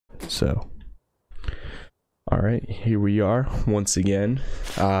So all right, here we are once again.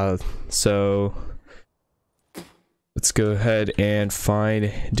 So let's go ahead and find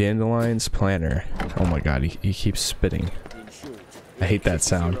Dandelion's planner. Oh my god, he keeps spitting. I hate that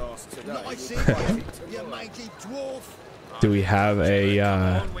sound. Do we have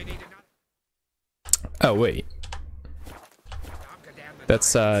a oh wait,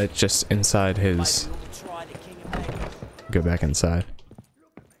 that's just inside his. Go back inside.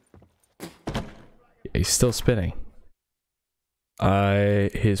 He's still spitting.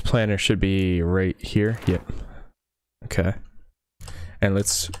 His planner should be right here. Yep. Okay. And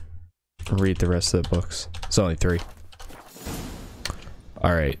let's read the rest of the books. It's only 3.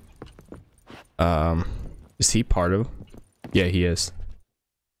 All right. Is he part of? Yeah, he is.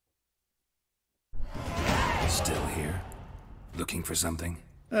 Still here? Looking for something?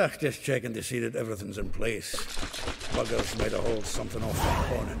 Just checking to see that everything's in place. Buggers might have hauled something off that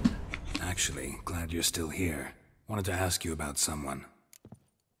morning. Actually, glad you're still here. Wanted to ask you about someone.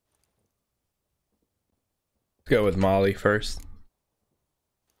 Let's go with Molly first.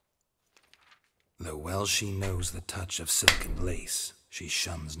 Though well she knows the touch of silk and lace, she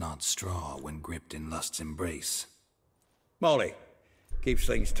shuns not straw when gripped in lust's embrace. Molly keeps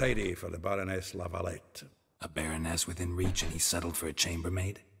things tidy for the Baroness Lavalette. A baroness within reach and he settled for a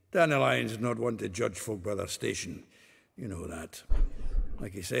chambermaid? Dandelion's not one to judge folk by their station. You know that.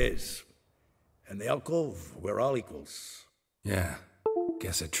 Like he says, in the alcove, we're all equals. Yeah.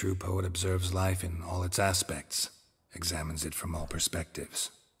 Guess a true poet observes life in all its aspects, examines it from all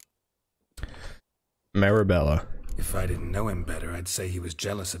perspectives. Marabella. If I didn't know him better, I'd say he was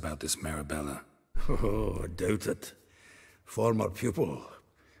jealous about this Marabella. Oh, I doubt it. Former pupil.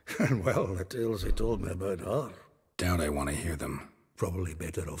 And well, the tales he told me about her. Doubt I want to hear them. Probably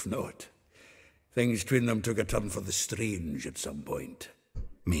better off not. Things between them took a turn for the strange at some point.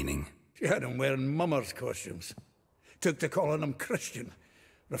 Meaning? She had him wearing mummers' costumes. Took to calling him Christian,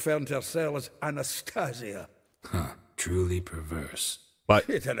 referring to herself as Anastasia. Huh, truly perverse. What?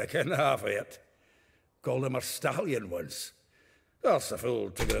 He didn't ken half of it. Called him a stallion once. That's the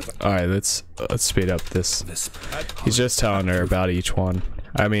fool took it. Alright, let's speed up this. He's just telling her about each one.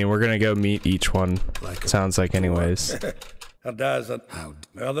 I mean, we're gonna go meet each one. Sounds like anyways. Her dad's a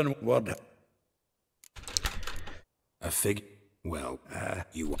more than word. A fig? Well,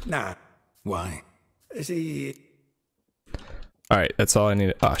 you... Nah. Why? Is he... Alright, that's all I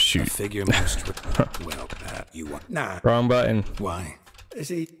need. Oh, A shoot. figure most... well, you want... Nah. Wrong button. Why? Is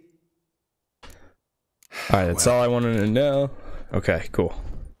he... Alright, that's all I wanted to know. Okay, cool.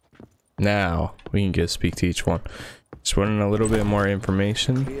 Now, we can go speak to each one. Just wanting a little bit more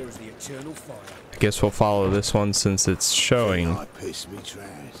information. I guess we'll follow this one since it's showing.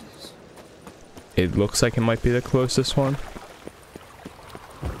 It looks like it might be the closest one.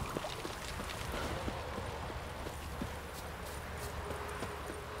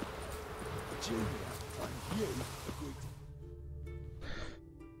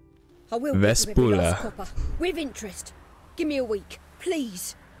 I will Vespula. with interest. Give me a week,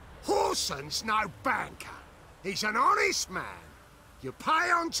 please. Horson's no banker. He's an honest man. You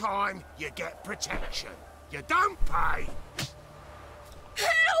pay on time, you get protection. You don't pay.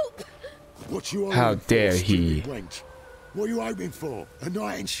 Help! What you How dare he? Wench? What are you hoping for? A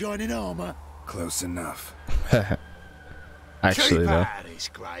knight in shining armor? Close enough. Actually, Keep though. out of this,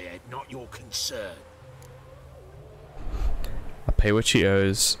 greyhead, not your concern. I'll pay what she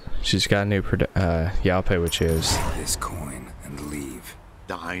owes. She's got a new yeah, I'll pay what she owes. This coin and leave.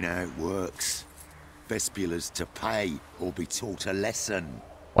 That ain't how it works. Vespula's to pay or be taught a lesson.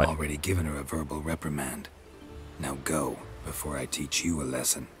 What? Already given her a verbal reprimand. Now go, before I teach you a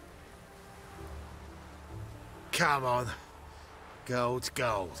lesson. Come on. Gold's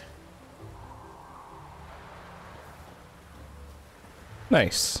gold.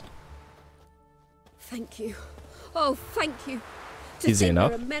 Nice. Thank you. Oh, thank you. To Easy think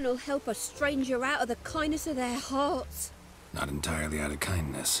enough. there are men who'll help a stranger out of the kindness of their hearts. Not entirely out of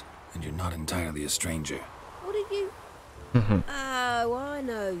kindness, and you're not entirely a stranger. What are you? Oh, I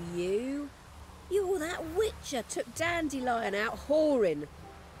know you. You're that witcher took Dandelion out whoring.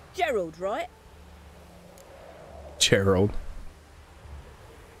 Gerald, right? Gerald.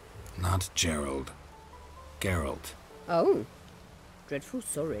 Not Gerald. Geralt. Oh. Dreadful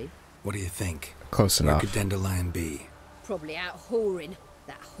sorry. What do you think? Close Where enough. could Dandelion be? Probably out whoring.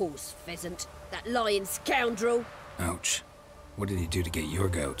 That horse pheasant. That lying scoundrel. Ouch. What did he do to get your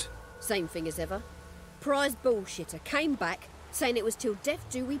goat? Same thing as ever. Prize bullshitter came back, saying it was till death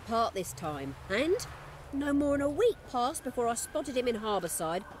do we part this time. And no more than a week passed before I spotted him in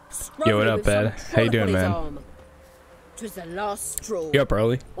Harbourside, Yo, what up, with some Ed? How you trollop doing, on his man? arm. 'Twas the last straw. You up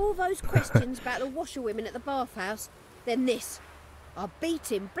early? All those questions about the washerwomen at the bathhouse, then this. I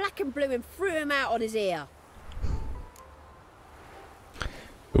beat him black and blue and threw him out on his ear.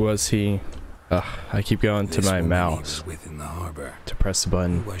 Who was he? Ugh, I keep going to This my woman he mouse was with in the harbor. to press the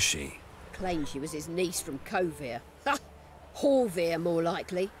button. Who was she? Claimed she was his niece from Covere. Ha! Horvere, more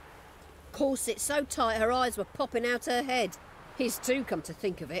likely. Corset so tight her eyes were popping out her head. His too, come to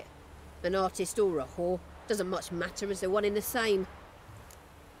think of it. An artist or a whore. Doesn't much matter as they're one in the same.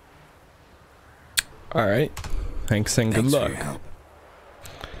 Alright. Thanks and good Thanks for luck. your help.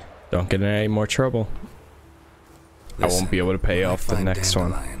 Don't get in any more trouble. I won't be able to pay when I off the find next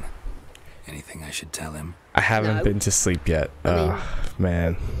one. Dandelion, anything I should tell him? I haven't No. been to sleep yet. I mean,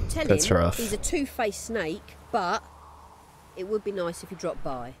 Man. Tell That's him rough. he's a two-faced snake, but it would be nice if he dropped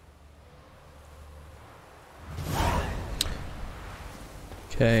by.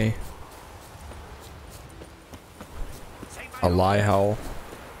 Okay. A lie howl.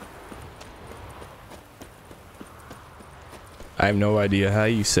 I have no idea how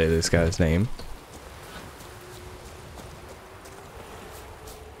you say this guy's name.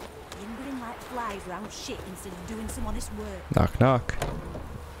 Lingering like flies round shit instead of doing some honest work. Knock knock.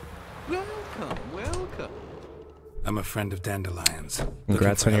 Welcome, welcome. I'm a friend of Dandelion's. Congrats on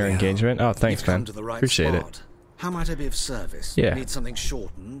Looking for your Ellie Howe. engagement. Oh, thanks, You've come man. to the right Appreciate it. spot. How might I be of service? Yeah. Need something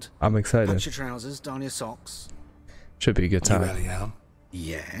shortened? I'm Patch excited. your trousers, darn your socks. Should be a good You time. Ellie Howe?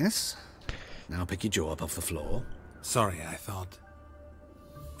 Yes. Now pick your jaw up off the floor. Sorry, I thought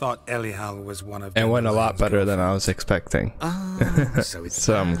Ellie Howe was one of It went a lot Dandelion's better than I girlfriends. was expecting. Ah, so it's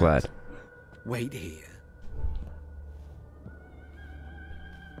So I'm that. glad. Wait here.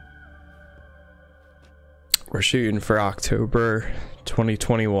 We're shooting for October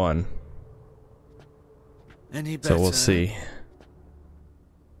 2021. Any better? So we'll see.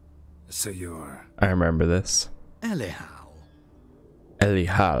 So you're... I remember this. Anyhow. Ellie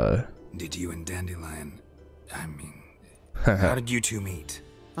Hall. Did you and Dandelion... I mean... how did you two meet?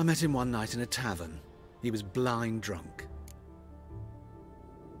 I met him one night in a tavern. He was blind drunk.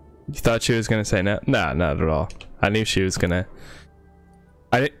 You thought she was gonna say no? Nah, not at all. I knew she was gonna.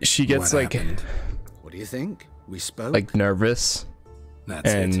 She gets What like happened? What do you think? We spoke? like nervous That's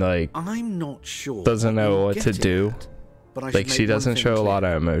and it. like I'm not sure. doesn't know you're what to getting do. at, but I should Like she make one doesn't thing show a lot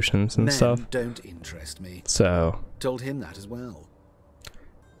clear. of emotions and Men stuff. don't interest me. So Told him that as well.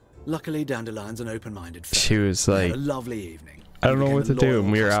 Luckily, Dandelion's an open-minded fellow. she was We had like, a lovely evening. I don't He know became what a to do, loyal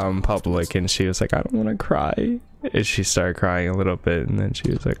and we were out in customer public, afterwards. and she was like, I don't want to cry. And she started crying a little bit, and then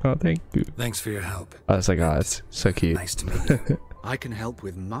she was like, oh, thank you. Thanks for your help. I was like, oh, that's so cute. Nice to meet you. I can help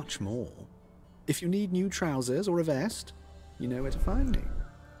with much more. If you need new trousers or a vest, you know where to find me.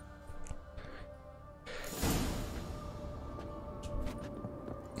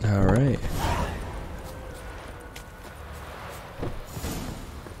 All right.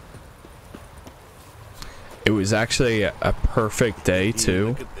 It was actually a perfect day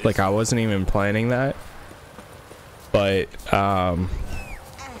too. Like I wasn't even planning that. But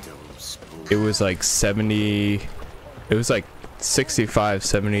it was like 70, it was like 65,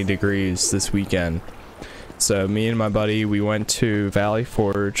 70 degrees this weekend. So me and my buddy, we went to Valley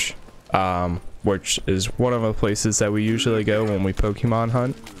Forge, which is one of the places that we usually go when we Pokemon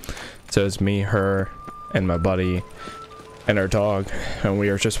hunt. So it's me, her, and my buddy, and our dog, and we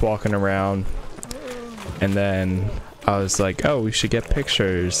were just walking around, and then I was like, oh, we should get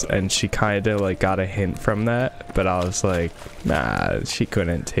pictures, and she kind of like got a hint from that, but I was like, nah, she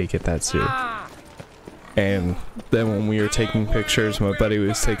couldn't take it that soon. And then when we were taking pictures, my buddy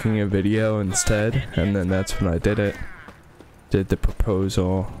was taking a video instead, and then that's when I did it. Did the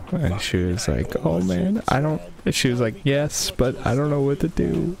proposal, and she was like, oh man, I don't, she was like, yes, but I don't know what to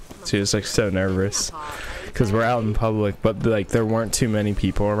do. She was like so nervous, because we're out in public, but like there weren't too many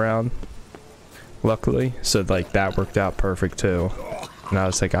people around, luckily, so like that worked out perfect too. And I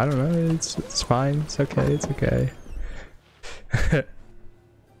was like, I don't know, it's fine, it's okay.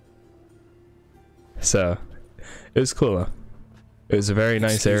 So it was cool. It was a very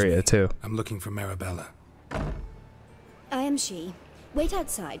nice Excuse area me. too. I'm looking for Marabella. I am she. Wait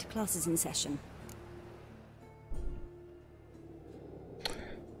outside. Class is in session.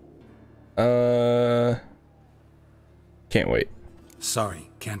 Can't wait. Sorry,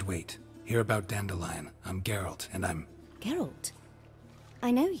 can't wait. Hear about Dandelion. I'm Geralt, and I'm... Geralt,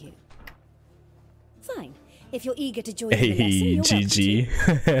 I know you. Fine. If you're eager to join the lesson, Hey, you're welcome to.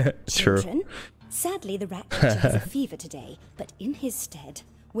 GG. True. Children, sadly the rat teacher has a fever today, but in his stead,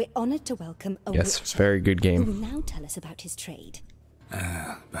 we're honoured to welcome a Yes, witcher, very good who will game. now tell us about his trade.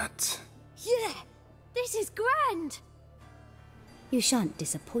 but... Yeah, this is grand. You shan't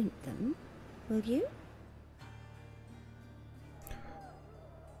disappoint them, will you?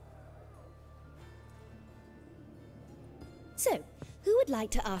 So, who would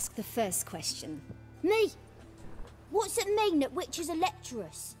like to ask the first question? Me. What's it mean that witches are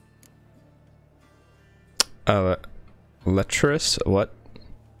lecturers? Lecherous? What?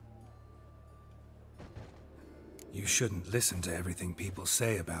 You shouldn't listen to everything people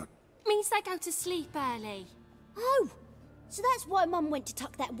say about... Means they go to sleep early. Oh, so that's why Mum went to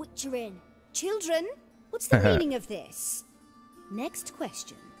tuck that witcher in. Children, what's the meaning of this? Next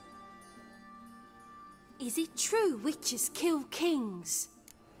question. Is it true witches kill kings?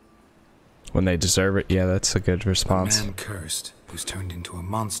 When they deserve it, yeah, that's a good response. A man cursed who's turned into a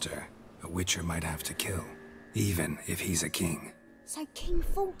monster, a witcher might have to kill, even if he's a king. So King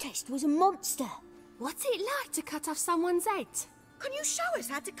Foltest was a monster. What's it like to cut off someone's head? Can you show us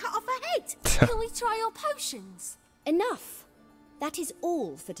how to cut off a head? Can we try your potions? Enough. That is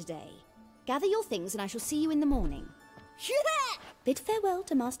all for today. Gather your things and I shall see you in the morning. Yeah! Bid farewell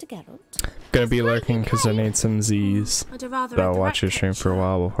to Master Geralt. Gonna be lurking because I need some Z's. I'd rather But I'll watch your stream for a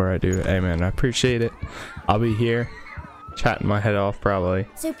while before I do. Hey man, I appreciate it. I'll be here, chatting my head off probably.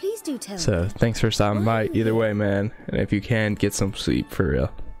 So please do tell me. So thanks for stopping by either way, man. And if you can, get some sleep for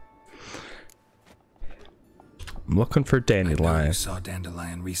real. I'm looking for I know Dandelion. you saw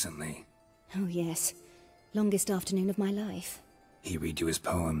Dandelion recently. Oh yes. Longest afternoon of my life. He read you his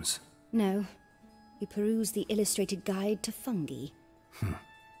poems. No. We perused the illustrated guide to fungi.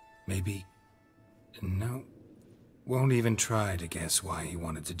 Maybe... No. Won't even try to guess why he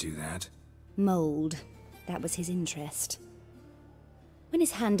wanted to do that. Mold. That was his interest. When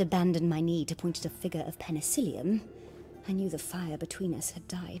his hand abandoned my knee to point at a figure of penicillium, I knew the fire between us had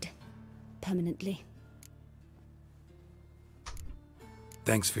died. Permanently.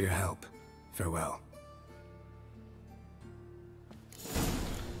 Thanks for your help. Farewell.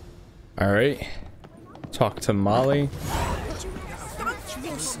 Alright. Talk to Molly.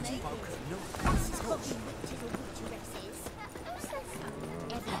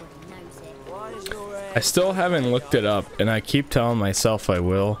 I still haven't looked it up, and I keep telling myself I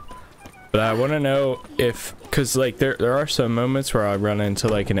will. But I want to know if, because like there are some moments where I run into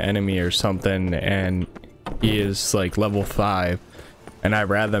like an enemy or something, and he is like level 5, and I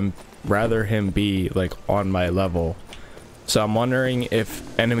rather him be like on my level. So I'm wondering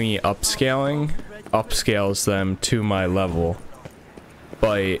if enemy upscaling upscales them to my level.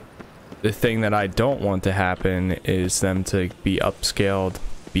 But the thing that I don't want to happen is them to be upscaled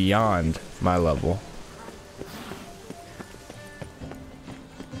beyond my level.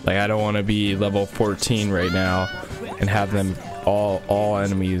 Like I don't want to be level 14 right now and have them all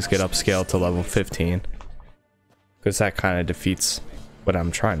enemies get upscaled to level 15, because that kind of defeats what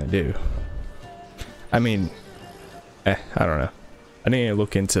I'm trying to do. I mean, I don't know. I need to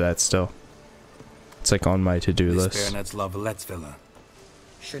look into that still. It's like on my to-do This list. Baronet's Lavallette's villa.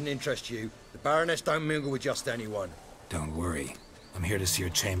 Shouldn't interest you. The Baroness don't mingle with just anyone. Don't worry. I'm here to see your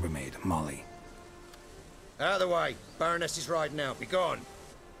chambermaid, Molly. Out of the way. Baroness is riding out. Be gone.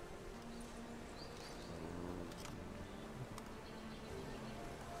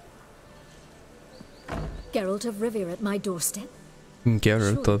 Geralt of Rivia at my doorstep.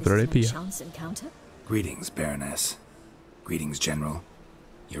 Geralt of Rivia. Chance encounter. Greetings, Baroness. Greetings, General.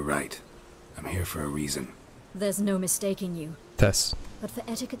 You're right. I'm here for a reason. There's no mistaking you. Tess. But for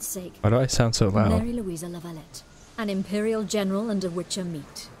etiquette's sake, Why do I sound so loud? Mary Louisa Lavalette, an Imperial General and a Witcher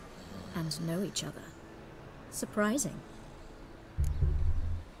meet. And know each other. Surprising.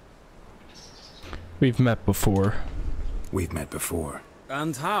 We've met before. We've met before.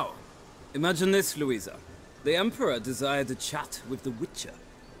 And how? Imagine this, Louisa. The Emperor desired a chat with the Witcher.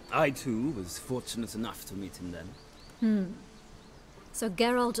 I, too, was fortunate enough to meet him then. So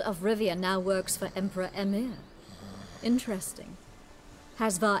Geralt of Rivia now works for Emperor Emir. Interesting.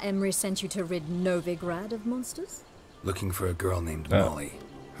 Has Var Emry sent you to rid Novigrad of monsters? Looking for a girl named Molly.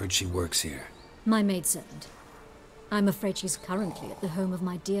 Heard she works here. My maidservant. I'm afraid she's currently at the home of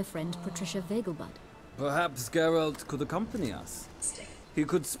my dear friend Patricia Vegelbud. Perhaps Geralt could accompany us. He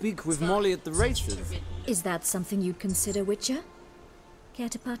could speak with Molly at the races. Is that something you'd consider, Witcher? Care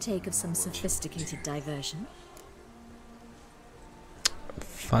to partake of some sophisticated diversion?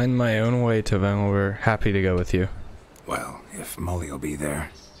 Find my own way to Vengelver. Happy to go with you. Well, if Molly'll be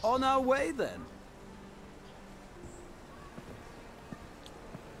there. On our way, then.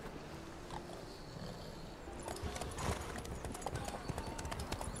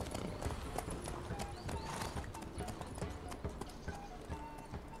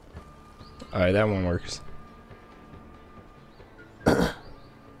 Alright, that one works.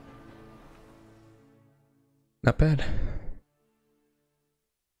 Not bad.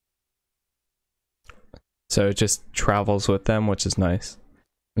 So it just travels with them, which is nice.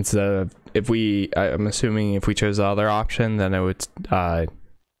 Instead of, if I'm assuming if we chose the other option, then it would,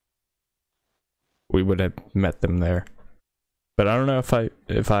 we would have met them there. But I don't know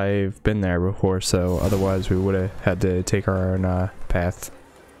if I've been there before, so otherwise we would have had to take our own path,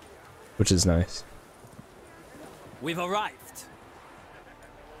 which is nice. We've arrived.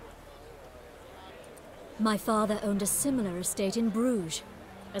 My father owned a similar estate in Bruges.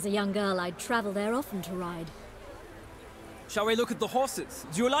 As a young girl, I'd travel there often to ride. Shall we look at the horses?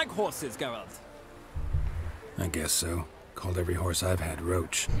 Do you like horses, Geralt? I guess so. Called every horse I've had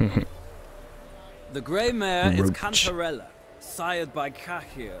Roach. The grey mare is Roach. Cantarella, sired by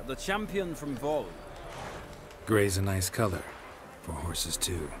Cahir, the champion from Vol. Grey's a nice color. For horses,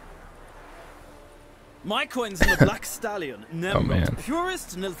 too. My coin's in the Black Stallion, Nemrod, man.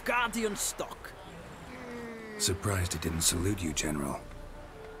 purest Nilfgaardian stock. Surprised it didn't salute you, General.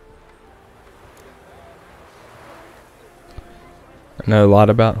 I know a lot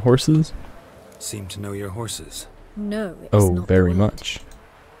about horses. Seem to know your horses. No, it's Oh, not very the word. much.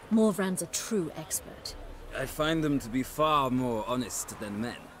 Morvran's a true expert. I find them to be far more honest than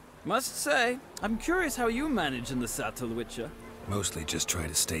men. Must say, I'm curious how you manage in the saddle, Witcher. Mostly just try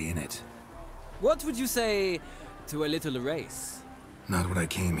to stay in it. What would you say to a little race? Not what I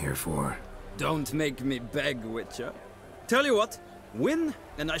came here for. Don't make me beg, Witcher. Tell you what, win,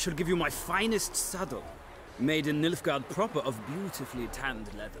 and I shall give you my finest saddle. Made in Nilfgaard proper of beautifully tanned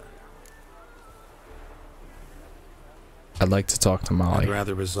leather. I'd like to talk to Molly. I'd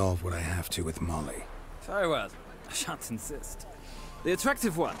rather resolve what I have to with Molly. Very well. I shan't insist. The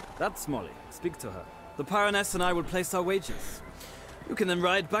attractive one, that's Molly. Speak to her. The Baroness and I will place our wagers. You can then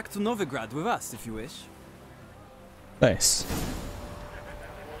ride back to Novigrad with us if you wish. Nice.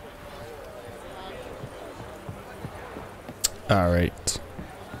 Alright.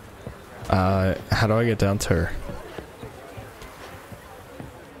 How do I get down to her?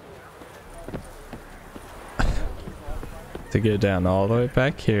 To get down all the way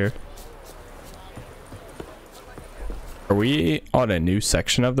back here. Are we on a new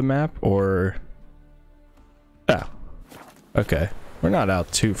section of the map, or... Oh. Okay. We're not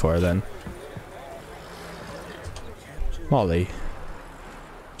out too far then. Molly.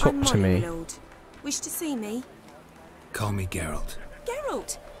 Talk I'm to Molly, me. Lord. Wish to see me? Call me Geralt.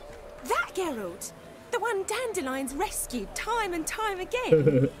 Geralt! That Geralt! The one Dandelion's rescued time and time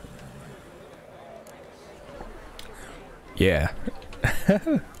again! Yeah.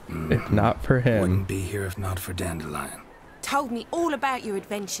 If not for him. Wouldn't be here if not for Dandelion. Told me all about your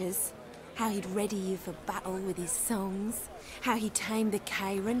adventures. How he'd ready you for battle with his songs. How he tamed the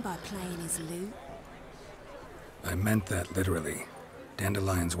Kairan by playing his lute. I meant that literally.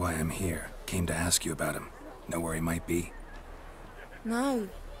 Dandelion's why I'm here. Came to ask you about him. Know where he might be? No.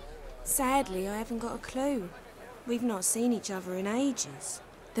 Sadly, I haven't got a clue. We've not seen each other in ages.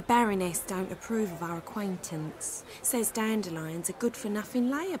 The Baroness don't approve of our acquaintance. Says Dandelion's a good-for-nothing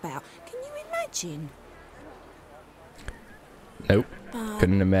layabout. Can you imagine? Nope.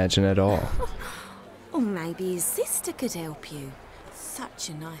 Couldn't imagine at all. Or maybe his sister could help you. Such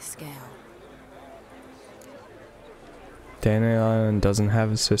a nice girl. Dandelion doesn't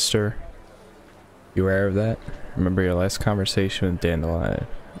have a sister. You aware of that? Remember your last conversation with Dandelion.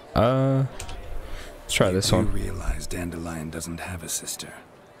 Let's try this one. You realize Dandelion doesn't have a sister.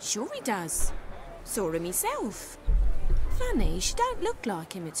 Sure he does. Saw him himself. Funny, she don't look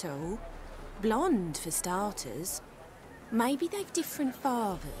like him at all. Blonde, for starters. Maybe they've different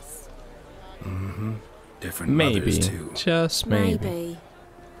fathers. Mm-hmm. Different Maybe. mothers, too. Just maybe. Maybe.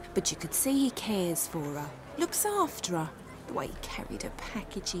 But you could see he cares for her. Looks after her. The way he carried her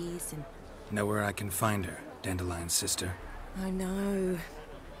packages and... Know where I can find her, Dandelion's sister? I know.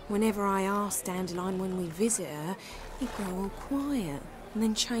 Whenever I ask Dandelion when we visit her, he'd grow all quiet and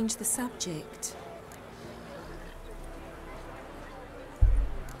then change the subject.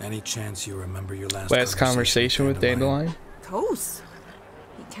 Any chance you remember your Last conversation with Dandelion? Of course.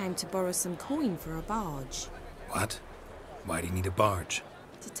 He came to borrow some coin for a barge. What? Why do you need a barge?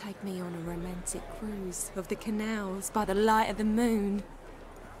 To take me on a romantic cruise of the canals by the light of the moon.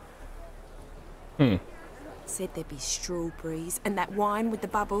 Said there'd be strawberries and that wine with the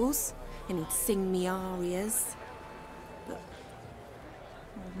bubbles, and he'd sing me arias. But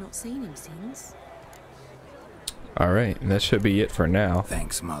I've not seen him since. Alright, that should be it for now.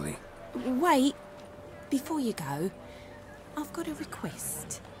 Thanks, Molly. Wait, before you go, I've got a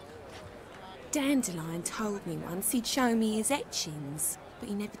request. Dandelion told me once he'd show me his etchings, but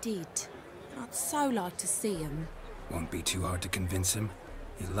he never did. I'd so like to see them. Won't be too hard to convince him.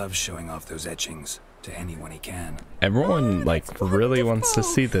 He loves showing off those etchings to anyone he can. Everyone, really wants to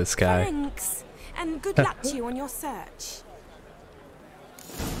see this guy. Thanks, and good luck to you on your search.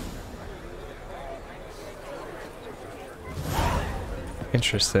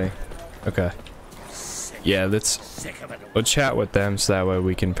 Interesting. Okay. Yeah, we'll chat with them so that way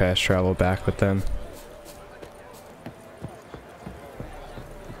we can fast travel back with them.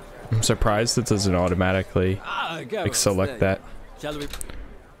 I'm surprised it doesn't automatically like select that.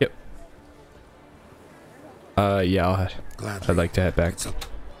 Yep. Yeah, I'd like to head back.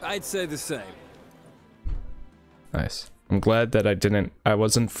 I'd say the same. Nice. I'm glad that I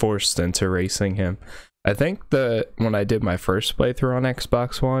wasn't forced into racing him. I think when I did my first playthrough on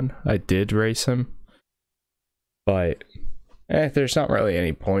Xbox One, I did race him. But there's not really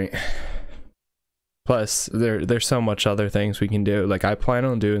any point. Plus, there's so much other things we can do. Like, I plan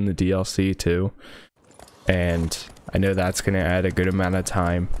on doing the DLC too. And I know that's going to add a good amount of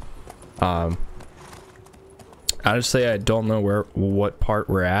time. Honestly, I don't know what part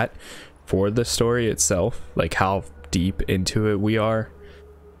we're at for the story itself. Like, how deep into it we are.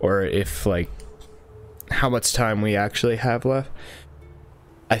 Or if, like, how much time we actually have left.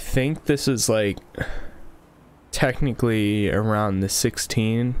 I think this is, like, technically around the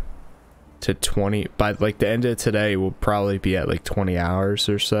 16 to 20. By, like, the end of today, we'll probably be at, like, 20 hours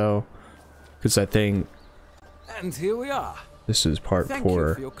or so. Because I think... And here we are. This is part 4. Thank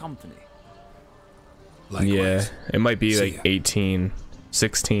you for your company. Likewise. Yeah, it might be like 18,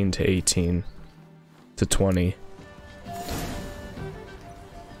 16 to 18 to 20.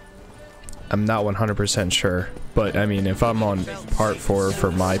 I'm not 100% sure, but I mean, if I'm on part 4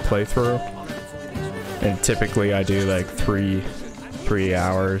 for my playthrough, and typically I do like 3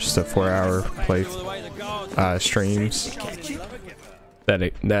 hours to 4 hour streams,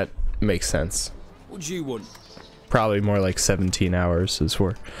 that makes sense. What do you want? Probably more like 17 hours is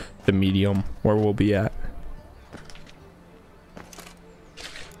where the medium where we'll be at.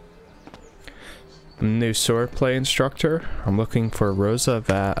 New swordplay instructor. I'm looking for Rosa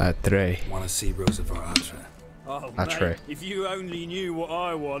va Atre. Want to see Rosa va Atre? Oh, Atre. mate, if you only knew what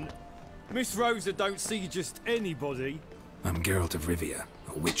I want. Miss Rosa don't see just anybody. I'm Geralt of Rivia,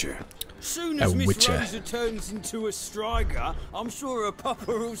 a witcher. Soon as Miss Rosa turns into a striker, I'm sure her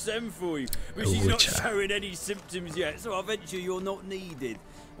papa will send for you. But she's not showing any symptoms yet, so I venture you're not needed.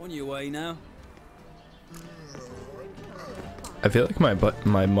 On your way now. I feel like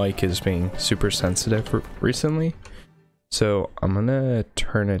my mic is being super sensitive recently, so I'm gonna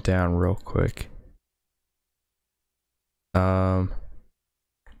turn it down real quick.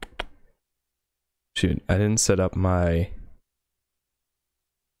 Shoot, I didn't set up my...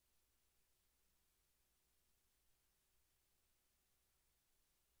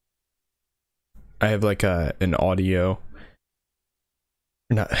 I have like an audio,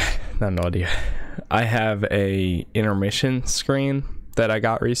 not an audio. I have a intermission screen that I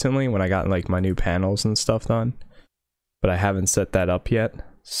got recently when I got like my new panels and stuff done, but I haven't set that up yet.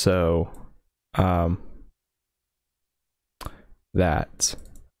 So, that,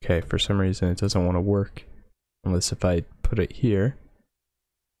 okay, for some reason it doesn't want to work unless if I put it here.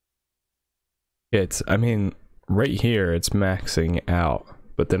 I mean, right here it's maxing out.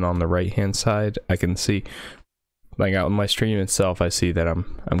 But then on the right hand side, I can see, like out in my stream itself, I see that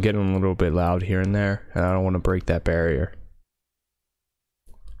I'm getting a little bit loud here and there, and I don't want to break that barrier.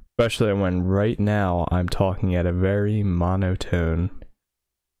 Especially when right now I'm talking at a very monotone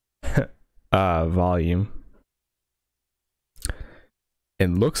volume. It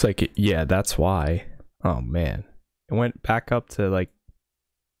looks like it, yeah, that's why. Oh man, it went back up to like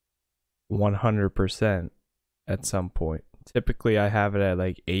 100% at some point. Typically I have it at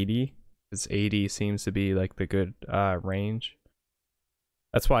like 80, because 80 seems to be like the good range.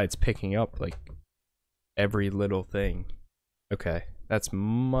 That's why it's picking up like every little thing. Okay, that's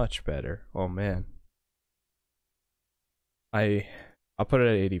much better. Oh man, I'll put it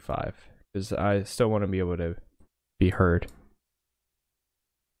at 85 because I still want to be able to be heard,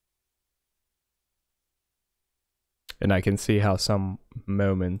 and I can see how some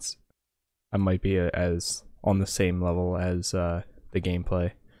moments I might be as on the same level as the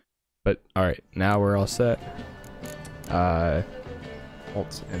gameplay. But alright, now we're all set.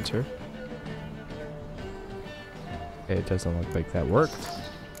 Alt enter. Okay, it doesn't look like that worked.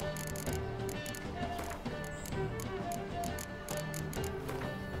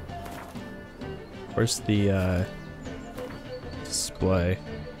 Where's the display?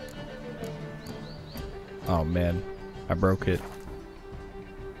 Oh man, I broke it.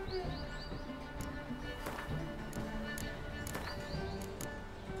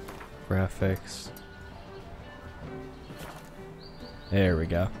 Graphics. There we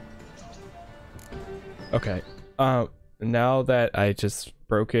go. Okay. Now that I just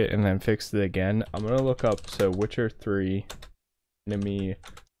broke it and then fixed it again, I'm gonna look up Witcher 3 enemy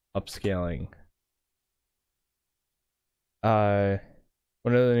upscaling.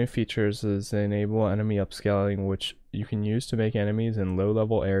 One of the new features is enable enemy upscaling, which you can use to make enemies in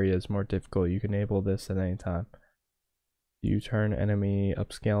low-level areas more difficult. You can enable this at any time. You turn enemy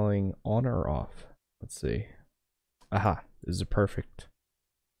upscaling on or off? Let's see. Aha, this is perfect.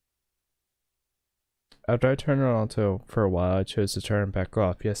 After I turned it on for a while, I chose to turn it back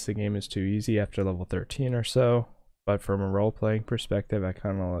off. Yes, the game is too easy after level 13 or so, but from a role-playing perspective, I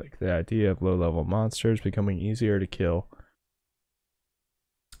kind of like the idea of low-level monsters becoming easier to kill.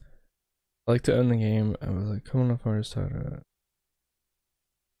 I like to own the game. I was like, coming up first, nothing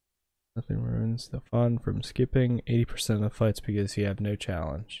ruins the fun from skipping 80% of the fights because you have no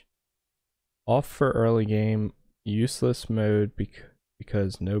challenge. Off for early game, useless mode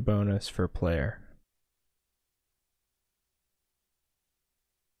because no bonus for player.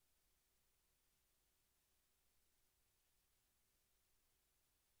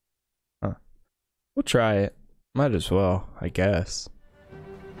 Huh. We'll try it. Might as well, I guess.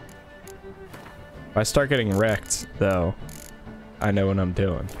 If I start getting wrecked, though, I know what I'm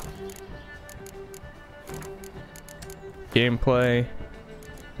doing. Gameplay.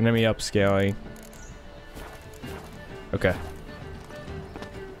 Enemy upscaling. Okay.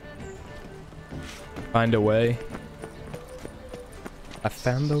 Find a way. I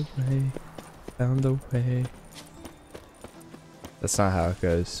found a way. Found a way. That's not how it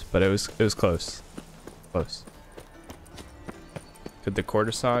goes, but it was close. Close. Could the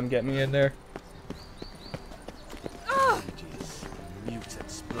courtesan get me in there?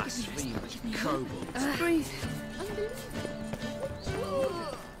 Mutants, blasphemers, kobolds. Breathe.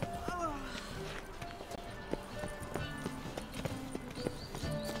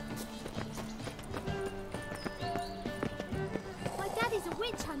 My daddy's a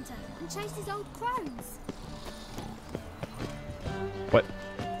witch hunter and chases old crones. What?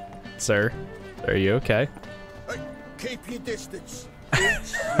 Sir? Are you okay? Hey, keep your distance. Eat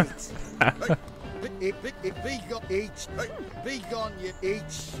shit. Hey, be gone, eat. Hey, be gone, you eat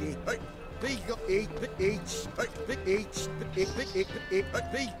shit. Hey, be gone, eat, eat.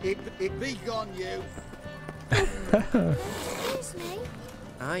 Hey, be gone, you. Excuse me.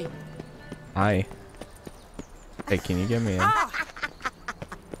 Aye. Aye. Hey, can you get me in?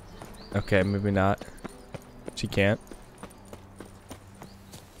 Okay, maybe not. She can't.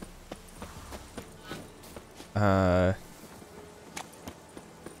 Hey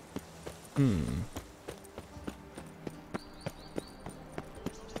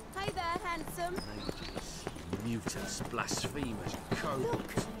there, handsome. Mutants, blasphemers,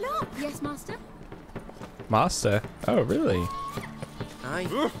 kobolds. Look. Yes, master. Master? Oh, really?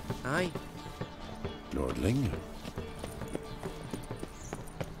 Aye. Aye. Lordling.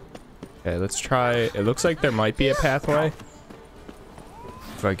 Okay, let's try. It looks like there might be a pathway.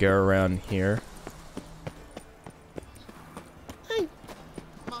 If I go around here.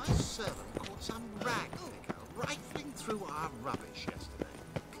 My servant caught some ragpicker rifling through our rubbish yesterday.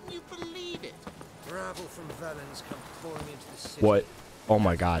 Can you believe it? Rabble from Valens come pouring into the city. What? Oh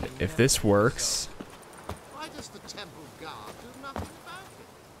my god. If this works. Why does the temple guard do nothing about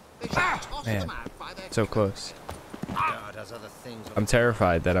it? They should toss Man. them out by their So close. Guard has other things on I'm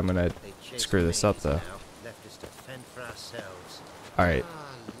terrified that I'm gonna They chase screw this up though. now, left us to fend for ourselves. Alright.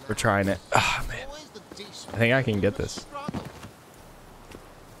 We're trying it. Ah, man. I think I can get this.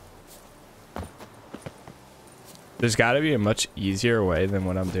 There's got to be a much easier way than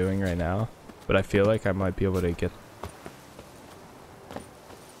what I'm doing right now, but I feel like I might be able to get.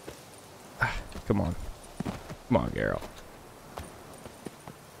 Ah, come on, come on, Geralt.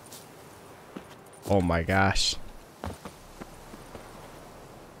 Oh my gosh,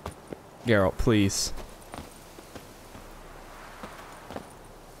 Geralt, please.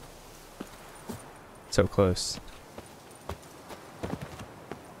 So close.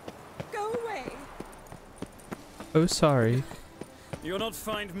 Oh, sorry. You'll not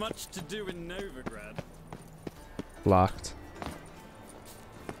find much to do in Novigrad. Locked.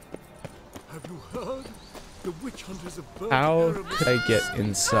 Have you heard? The witch hunters have burned How could I get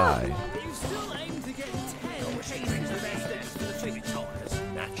inside? You still aim to get 10 cases of SDS for the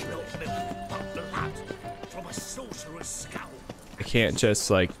Tributars. Natural milk, butler hat, from a sorcerer's skull. I can't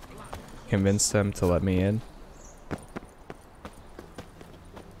just like convince them to let me in.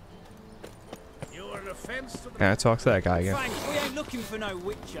 Can I talk to that guy again? Frank, we ain't looking for no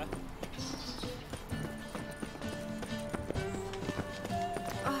witcher.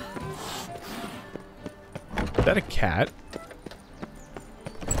 Is that a cat?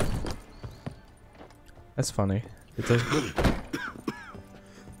 That's funny.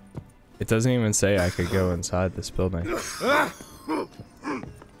 It doesn't even say I could go inside this building.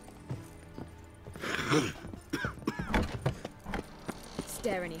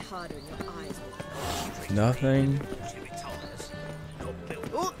 stare any harder in your eyes will... Nothing.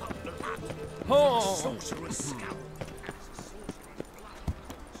 Oh.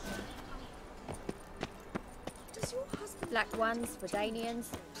 Does your husband... Black ones, Redanians.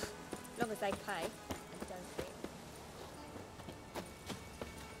 As long as they pay, they don't care.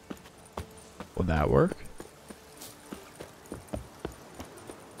 Will that work?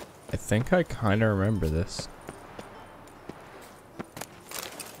 I think I kind of remember this.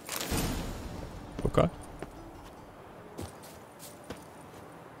 Okay.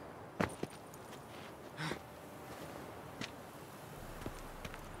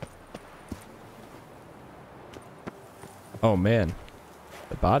 Oh man,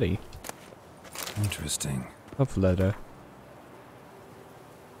 the body. Interesting. Of leather.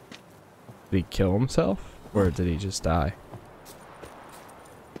 Did he kill himself? Or did he just die?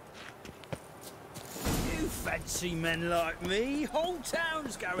 You fancy men like me? Whole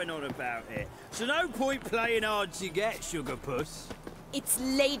town's going on about it. So no point playing hard to get, sugar puss. It's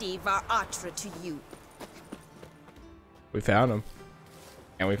Lady Varatra to you. We found him.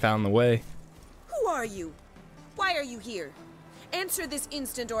 And we found the way. Who are you? Why are you here? Answer this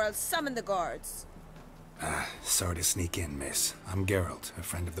instant or I'll summon the guards. Sorry to sneak in, miss. I'm Geralt, a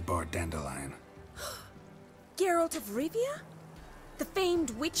friend of the bard Dandelion. Geralt of Rivia? The famed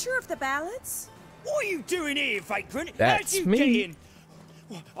witcher of the ballads? What are you doing here, vagrant? That's How'd you me. get in?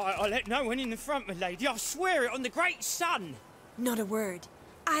 Well, I let no one in the front, my lady. I swear it on the great sun. Not a word.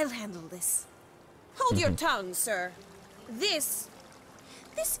 I'll handle this. Hold your tongue, sir. This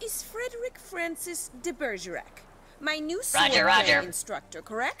is Frederick Francis de Bergerac, my new sword playing instructor,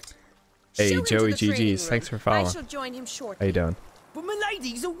 correct? Hey, Show him to Joey the training GG's. room. Thanks for I following. shall join him shortly. How you doing? But my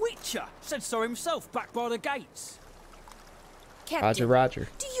lady's a witcher. Said so himself back by the gates. Captain, Roger.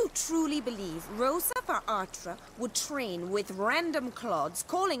 do you truly believe Rosa Varatra would train with random clods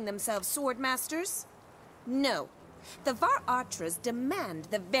calling themselves sword masters? No. The Varatras demand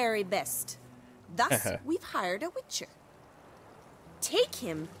the very best. Thus, we've hired a witcher. Take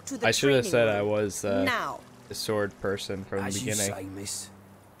him to the I should have training said room I was now. the sword person from As the you beginning. say, miss.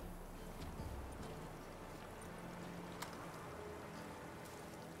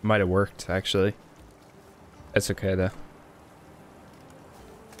 Might have worked, actually. It's okay, though.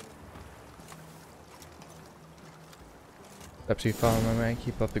 Up to you, follow my man.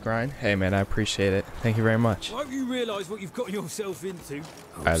 Keep up the grind. Hey, man, I appreciate it. Thank you very much. I hope you realise what you've got yourself into.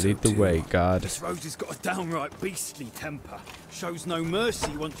 I lead the way, God. Miss Rosa's got a downright beastly temper. Shows no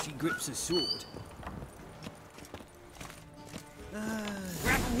mercy once she grips a sword.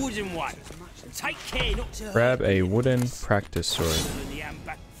 Grab a wooden one. And take care not to Grab a wooden practice sword.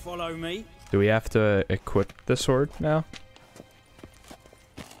 Follow me. Do we have to equip the sword now?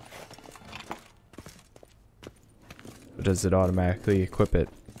 Or does it automatically equip it?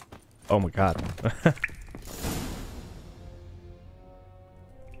 Oh my god.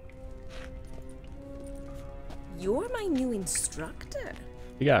 You're my new instructor.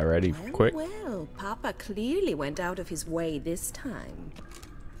 You got ready quick. Well, Papa clearly went out of his way this time.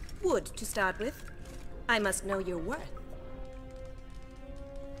 Wood, to start with. I must know your worth.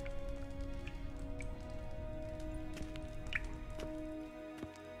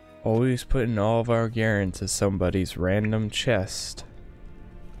 Always putting all of our gear into somebody's random chest.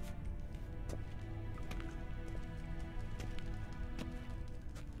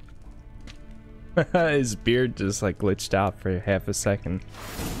 His beard just like glitched out for half a second.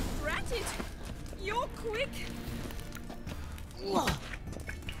 Drat it! You're quick!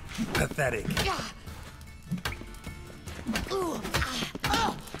 Pathetic.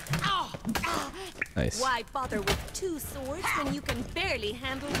 Nice. Why bother with two swords when you can barely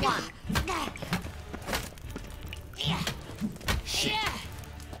handle one?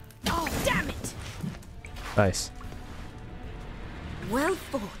 Oh, damn it! Nice. Well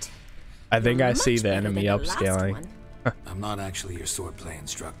fought. I think You're I see much the better enemy than the last upscaling. one. I'm not actually your swordplay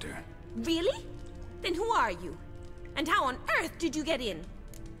instructor. Really? Then who are you? And how on earth did you get in?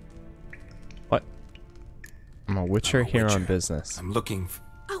 What? I'm a witcher here on business. I'm looking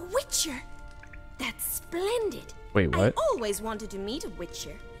A witcher? That's splendid. Wait, what? I always wanted to meet a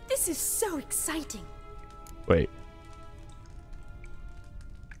witcher. This is so exciting. Wait.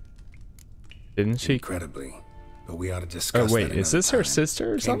 Didn't she? Incredibly. But we ought to discuss Oh wait, that is this another her time. sister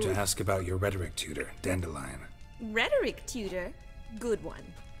or Came something? to ask about your rhetoric tutor, Dandelion. Rhetoric tutor? Good one.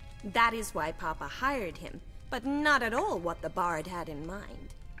 That is why Papa hired him, but not at all what the bard had in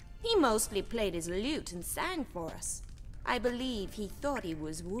mind. He mostly played his lute and sang for us. I believe he thought he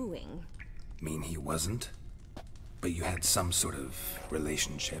was wooing. Mean he wasn't? But you had some sort of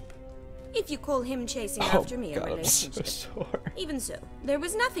relationship? If you call him chasing after me a God, I'm relationship. so sore. Even so, there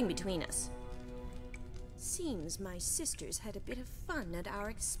was nothing between us. Seems my sisters had a bit of fun at our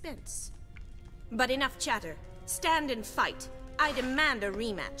expense. But enough chatter. Stand and fight. I demand a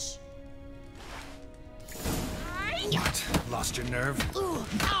rematch. What? Lost your nerve?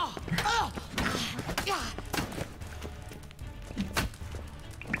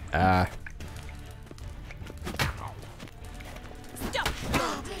 Ah. Stop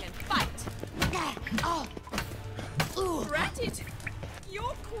holding and fight. Ratted.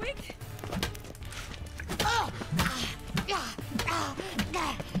 You're quick.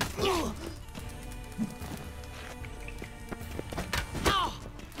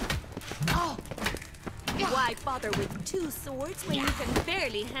 Why bother with two swords when you can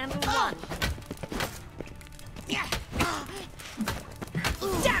barely handle one?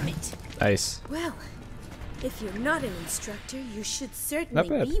 Damn it! Nice. Well, if you're not an instructor, you should certainly Not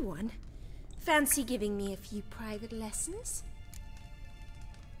bad. be one. Fancy giving me a few private lessons?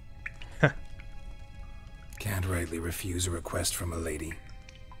 Can't rightly refuse a request from a lady.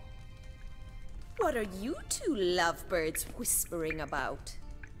 What are you two lovebirds whispering about?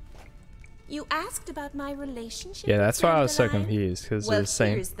 You asked about my relationship Yeah, with that's why I was so Dandelion? confused because Well, they're the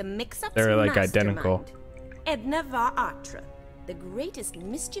same. here's the mix-up's They're like mastermind. identical. Edna Va Atra, the greatest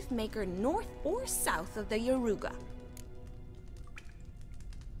mischief maker north or south of the Yaruga.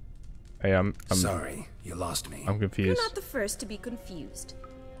 Hey, I'm Sorry, you lost me. I'm confused. You're not the first to be confused.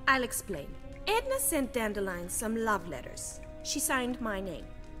 I'll explain. Edna sent Dandelion some love letters. She signed my name.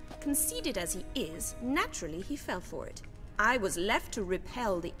 Conceited as he is, naturally he fell for it. I was left to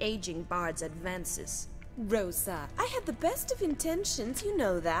repel the aging bard's advances. Rosa, I had the best of intentions, you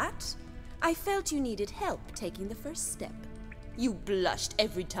know that. I felt you needed help taking the first step. You blushed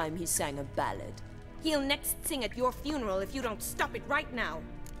every time he sang a ballad. He'll next sing at your funeral if you don't stop it right now.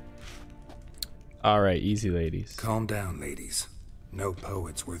 All right, easy, ladies. Calm down, ladies. No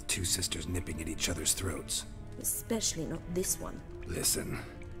poet's worth two sisters nipping at each other's throats. Especially not this one. Listen,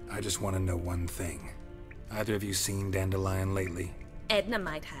 I just want to know one thing. Either of you seen Dandelion lately? Edna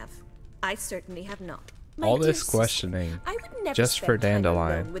might have. I certainly have not. My All dear this sister, questioning I would never just for spend time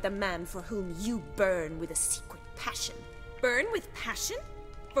Dandelion. alone with a man for whom you burn with a secret passion. Burn with passion?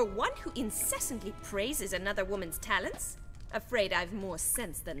 For one who incessantly praises another woman's talents? Afraid I've more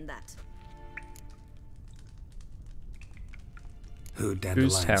sense than that. Who'd Dandelion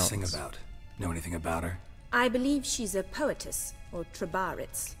sing talents? about? Know anything about her? I believe she's a poetess, or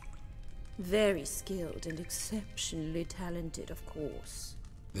trabaritz. Very skilled and exceptionally talented, of course.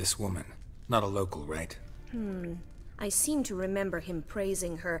 This woman. Not a local, right? I seem to remember him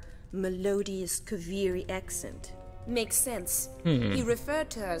praising her melodious Kaviri accent. Makes sense. He referred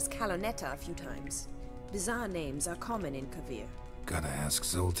to her as Kalonetta a few times. Bizarre names are common in Kavir. Gotta ask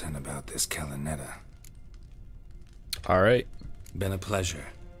Zoltan about this Kalonetta. All right. Been a pleasure,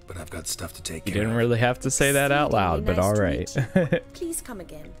 but I've got stuff to take You care didn't of. really have to say that out loud, but all right. Please come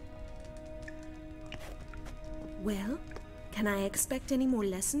again. Well, can I expect any more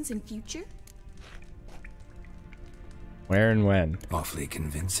lessons in future? Where and when? Awfully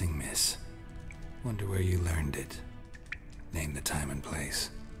convincing, miss. Wonder where you learned it. Name the time and place.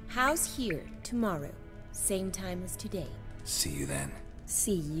 House here, tomorrow. Same time as today. See you then.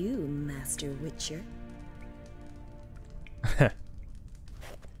 See you, Master Witcher.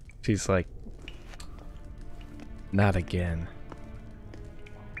 She's like, not again.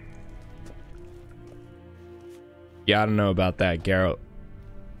 Yeah, I don't know about that, Geralt.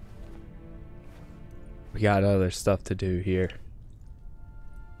 We got other stuff to do here.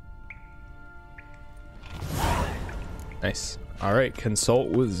 Nice. All right, consult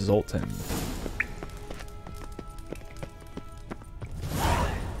with Zoltan.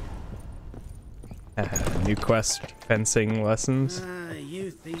 New quest, fencing lessons.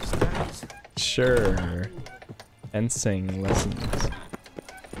 Youth these days. Sure. Fencing lessons.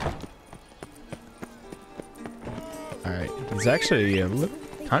 All right, he's actually a little,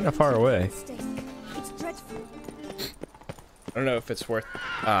 kind of far away. It's dreadful. I don't know if it's worth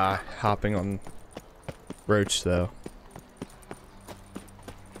hopping on Roach though.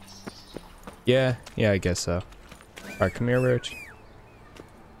 Yeah, I guess so. Alright, come here, Roach.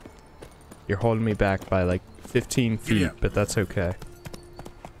 You're holding me back by like 15 feet, but that's okay.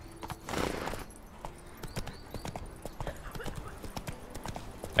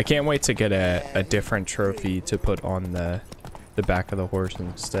 I can't wait to get a different trophy to put on the back of the horse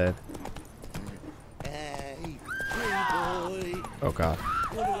instead. Oh god.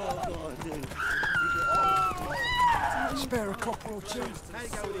 Spare a couple or two.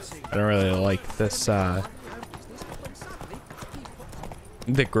 I don't really like this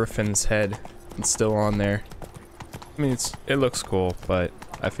the griffin's head. It's still on there. I mean, it looks cool, but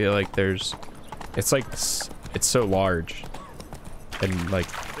I feel like it's like, it's so large and like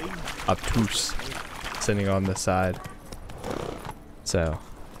obtuse sitting on the side. So.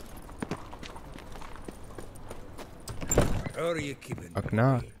 How are you keeping? Fuck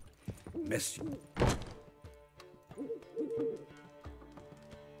not. Miss you.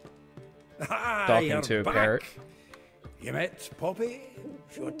 Talking to a parrot. You met Poppy?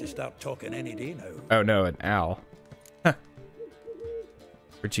 She ought to start talking any day now. Oh no, an owl. Huh.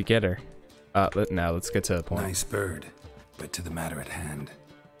 Where'd you get her? Now let's get to the point. Nice bird, but to the matter at hand.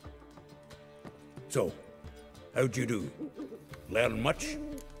 So, how'd you do? Learn much?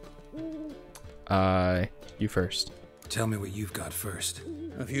 You first. Tell me what you've got first.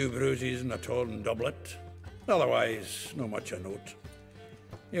 A few bruises and a torn doublet. Otherwise, no much of note.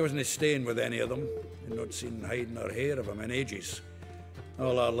 He wasn't staying with any of them, and not seen hiding or hair of him in ages.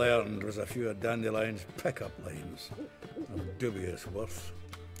 All I learned was a few of Dandelion's pickup lines of dubious worth.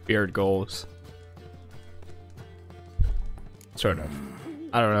 Beard goals. Sort of.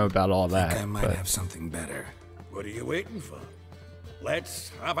 I don't know about all that. I might have something better. What are you waiting for?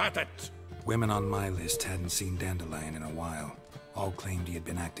 Let's have at it. Women on my list hadn't seen Dandelion in a while. All claimed he had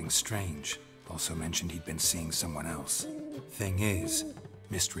been acting strange. Also mentioned he'd been seeing someone else. Thing is,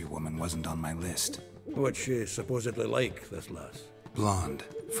 Mystery Woman wasn't on my list. What's she supposedly like, this lass? Blonde,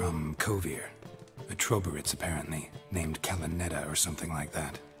 from Kovir. A Troberitz, apparently, named Kalanetta or something like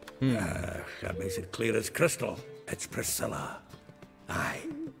that. That makes it clear as crystal. It's Priscilla. Aye.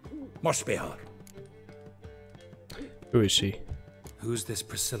 Must be her. Who is she? Who's this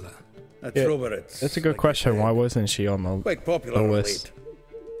Priscilla? Troberitz. That's a good question. Why wasn't she on the Quite popular list?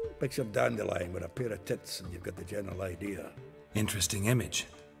 Picture of Dandelion with a pair of tits and you've got the general idea. Interesting image.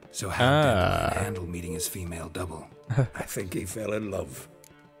 So how did Dandelion handle meeting his female double? I think he fell in love.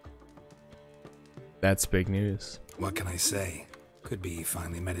 That's big news. What can I say? Could be he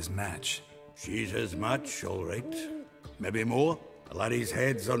finally met his match. She's his match, all right. Maybe more. The laddie's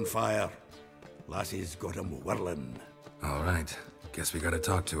head's on fire. Lassie's got him whirling. All right. Guess we gotta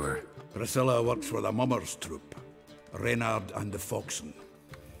talk to her. Priscilla works for the Mummers troupe. Reynard and the Foxen.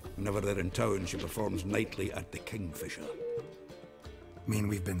 Whenever they're in town, she performs nightly at the Kingfisher. Mean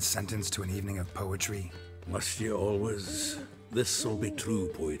we've been sentenced to an evening of poetry? Must you always? This'll be true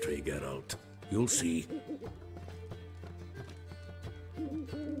poetry, Geralt. You'll see.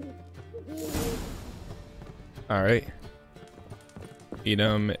 Alright. Eat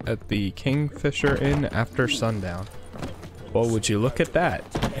 'em at the Kingfisher Inn after sundown. Well, would you look at that?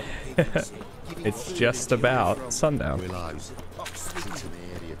 It's just about sundown.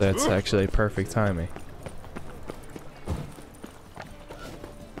 That's actually perfect timing.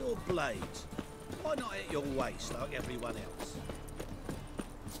 Your blades. Why not at your waist like everyone else?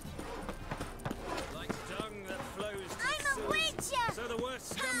 Like dung that flows to the sea, so the worst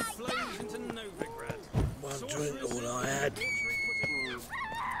scum flows into Novigrad. One drink, all I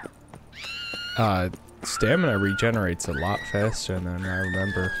had. Stamina regenerates a lot faster than I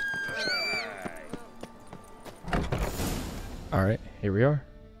remember. Alright, here we are.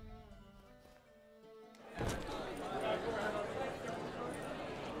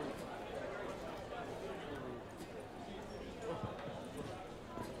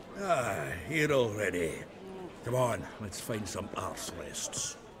 Here already. Come on, let's find some arse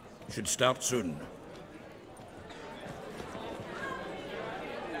rests. Should start soon.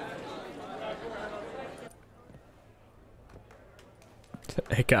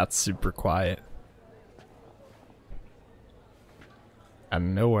 It got super quiet. Out of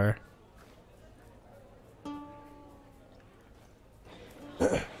nowhere.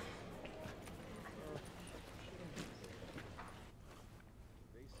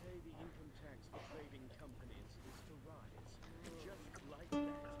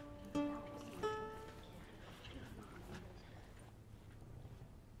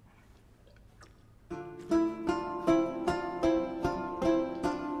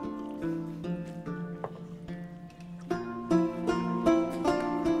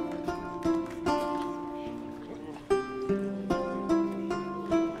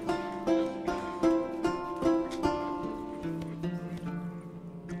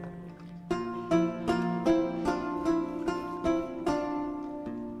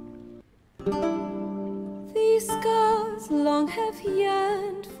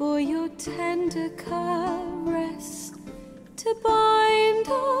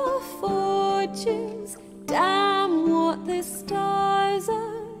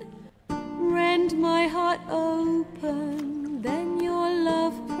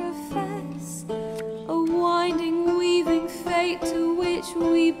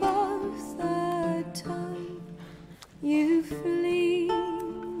 both atone. You flee,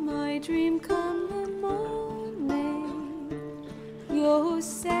 my dream come the morning. Your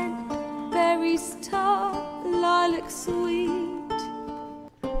scent, berries tart, lilac sweet.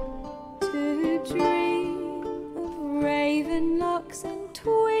 To dream of raven locks and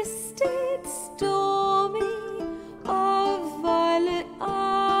twisted stormy, of violet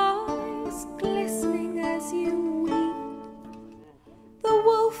eyes glistening as you weep. The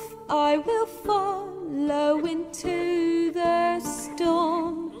wolf I will follow into the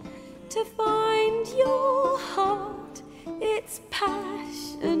storm, to find your heart, its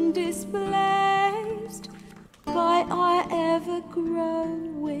passion displaced by our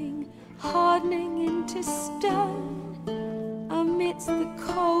ever-growing, hardening into stone. Amidst the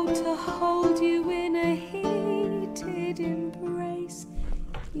cold, to hold you in a heated embrace.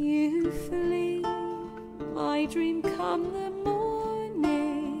 You flee, my dream come the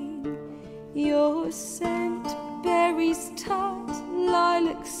morning. Your scent, berries tart,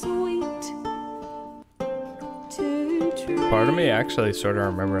 lilac sweet. To dream, Part of me actually sort of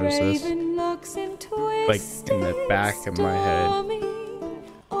remembers this, like in the back of my head.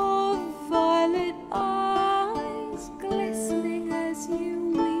 Of violet eyes glistening as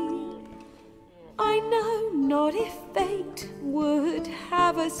you weep. I know not if fate would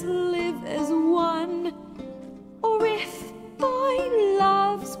have us live as one, or if by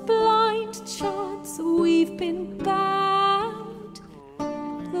love's blind chance we've been bound.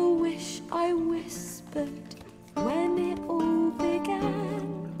 The wish I whispered when it all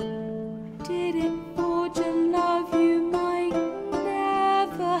began, did it forge a love you might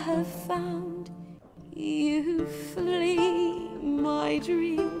never have found? You flee, my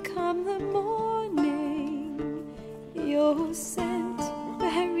dream come the morning. Your scent,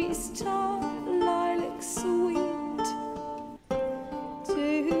 berries tart, lilac sweet.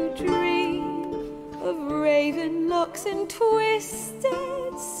 To dream of raven locks and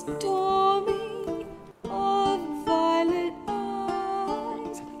twisted stormy, of violet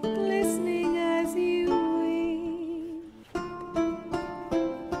eyes glistening as you weep.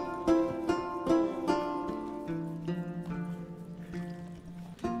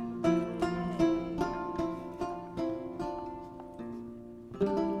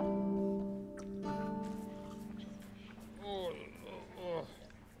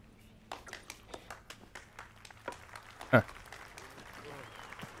 Huh.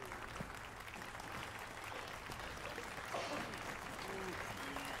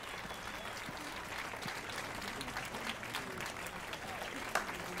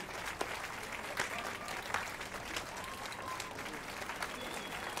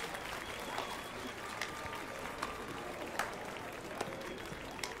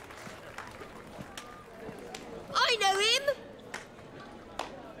 I know him!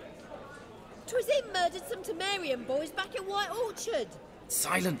 'Twas him murdered some Temerian boys back at White Orchard.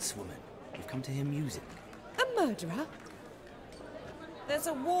 Silence, woman. We've come to hear music. A murderer? There's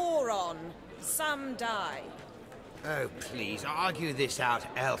a war on. Some die. Oh, please, argue this out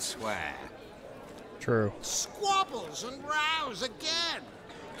elsewhere. True. Squabbles and rows again.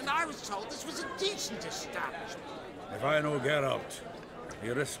 And I was told this was a decent establishment. If I know Geralt, he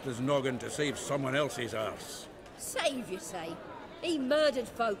risked his noggin to save someone else's arse. Save, you say? He murdered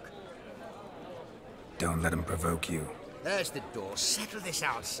folk. Don't let him provoke you. There's the door. Settle this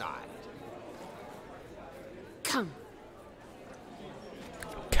outside. Come.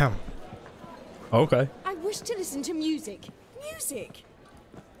 Come. Okay. I wish to listen to music. Music!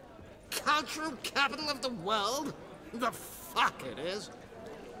 Cultural capital of the world? The fuck it is.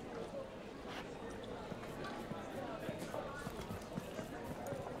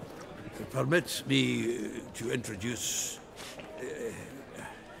 Permit me to introduce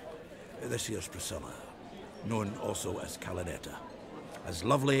this here's Priscilla, known also as Calinetta, as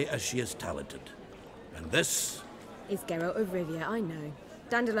lovely as she is talented. And this Is Geralt of Rivia, I know.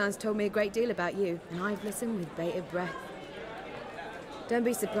 Dandelion's told me a great deal about you, and I've listened with bated breath. Don't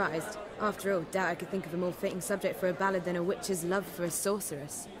be surprised. After all, doubt I could think of a more fitting subject for a ballad than a witch's love for a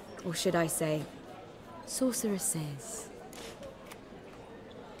sorceress. Or should I say, sorceresses.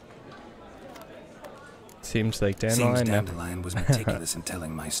 Seems like Seems Dandelion. Dandelion was meticulous in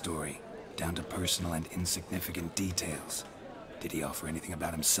telling my story, down to personal and insignificant details. Did he offer anything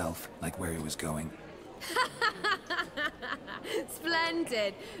about himself, like where he was going?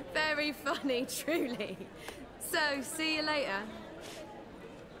 Splendid. Very funny, truly. So, see you later.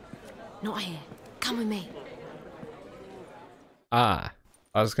 Not here. Come with me. Ah,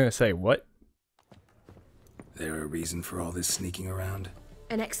 I was gonna say, what? There a reason for all this sneaking around?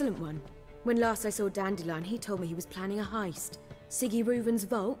 An excellent one. When last I saw Dandelion, he told me he was planning a heist. Siggy Reuven's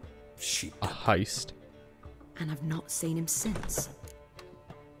vault? A heist. And I've not seen him since.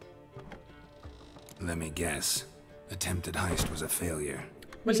 Let me guess. Attempted heist was a failure.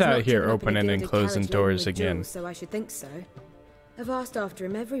 He's not out here turned up in a opening and gilded closing carriage laden doors with again. jewels, so I should think so. I've asked after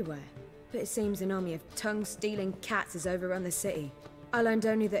him everywhere, but it seems an army of tongue-stealing cats has overrun the city. I learned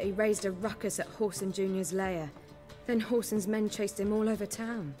only that he raised a ruckus at Horson Jr.'s lair. Then Horson's men chased him all over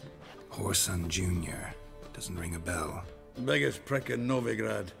town. Horson Jr. Doesn't ring a bell. Biggest prick in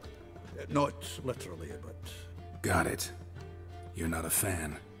Novigrad. Not literally, but... Got it. You're not a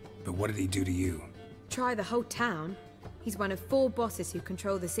fan. But what did he do to you? Try the whole town. He's one of 4 bosses who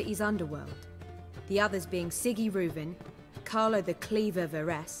control the city's underworld. The others being Siggy Reuven, Carlo the Cleaver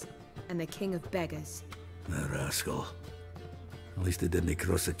Varese, and the King of Beggars. The rascal. At least he didn't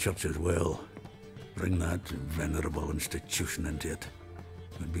cross the church as well. Bring that venerable institution into it.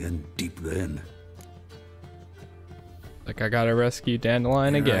 We'd be in deep then. Like I gotta rescue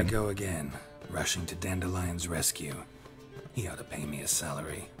Dandelion Here again. I go again, rushing to Dandelion's rescue. He ought to pay me a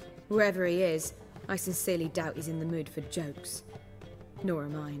salary. Whoever he is, I sincerely doubt he's in the mood for jokes. Nor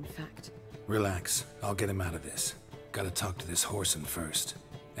am I, in fact. Relax, I'll get him out of this. Gotta talk to this Horson first.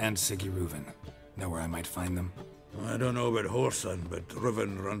 And Siggy Reuven. Know where I might find them? I don't know about Horson, but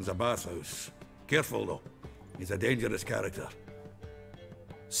Reuven runs a bathhouse. Careful, though. He's a dangerous character.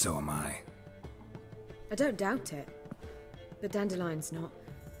 So am I. I don't doubt it. But Dandelion's not.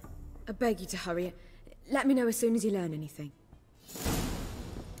 I beg you to hurry. Let me know as soon as you learn anything.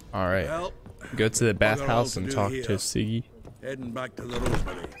 Alright. Well, Go to the bugger all bathhouse to and do talk here. to Siggy. Heading back to the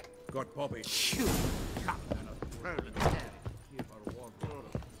Rosemary. Got Poppy.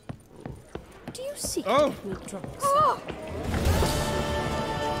 Do you see Oh. drunks? Oh!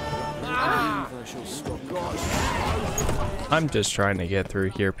 I'm just trying to get through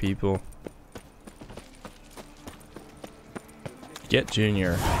here, people. Get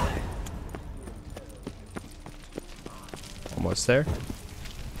Junior. Almost there.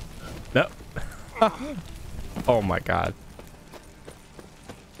 No. Oh my god.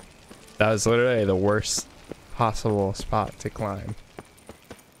 That was literally the worst possible spot to climb.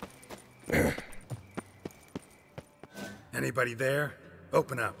 Anybody there?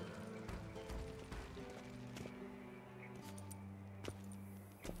 Open up.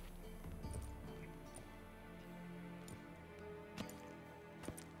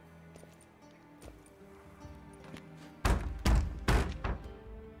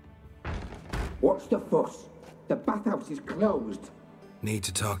 What's the fuss? The bathhouse is closed. Need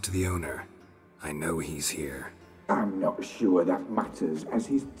to talk to the owner. I know he's here. I'm not sure that matters, as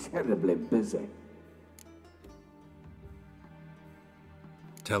he's terribly busy.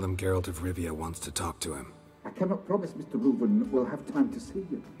 Tell him Geralt of Rivia wants to talk to him. I cannot promise Mr. Reuven will have time to see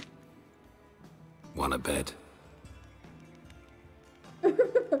you. Want a bed?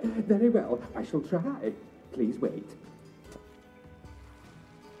 Very well, I shall try. Please wait.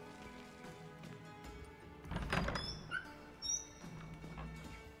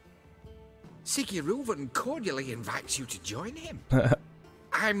 Siggy Reuven cordially invites you to join him.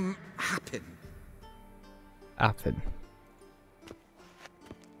 I'm happy. Appin.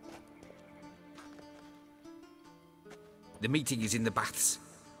 The meeting is in the baths.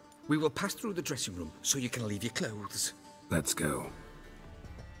 We will pass through the dressing room so you can leave your clothes. Let's go.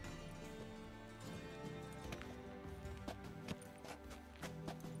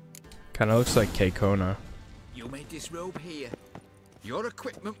 Kinda looks like Keikona. You may disrobe here. Your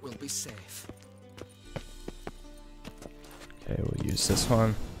equipment will be safe. Okay, we'll use this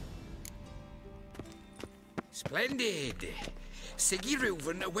one. Splendid. Siggy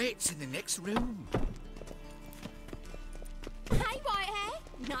Reuven awaits in the next room. Hey,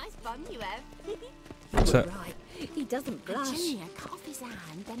 Whitehair. Nice bum you have. What's that? Right, he doesn't blush. Junior cut off his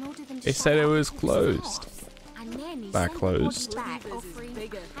hand, then ordered them to They shut said it up was and pull his closed. off. And then he Back sent the closed. body back, offering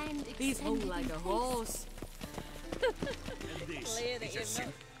bigger. and He's hung extended like in a peace. horse. This Clear that is a you're sin.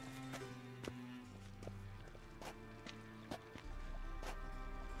 not.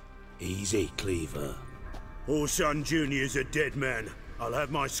 Easy, Cleaver. Horson Jr.'s a dead man. I'll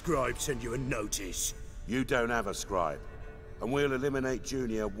have my scribe send you a notice. You don't have a scribe. And we'll eliminate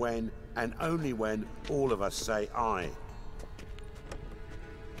Junior when, and only when, all of us say aye.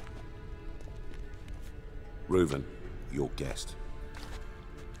 Reuven, your guest.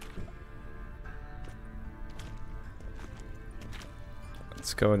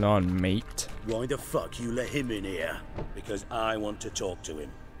 What's going on, mate? Why the fuck you let him in here? Because I want to talk to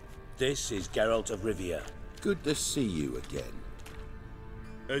him. This is Geralt of Rivia. Good to see you again.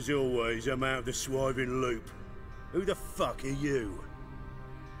 As always, I'm out of the swiving loop. Who the fuck are you?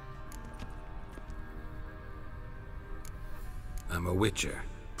 I'm a witcher.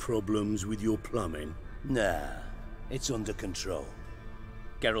 Problems with your plumbing? Nah, it's under control.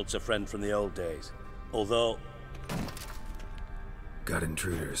 Geralt's a friend from the old days. Although... Got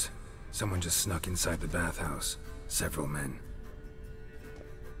intruders. Someone just snuck inside the bathhouse. Several men.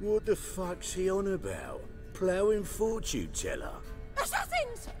 What the fuck's he on about? Ploughing fortune teller?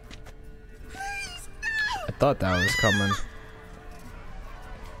 Assassins! Please, no! I thought that was coming.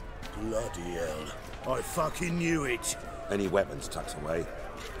 Bloody hell. I fucking knew it. Any weapons tucked away?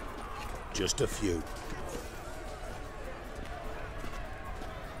 Just a few.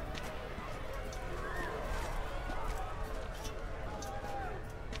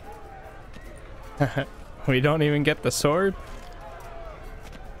 We don't even get the sword?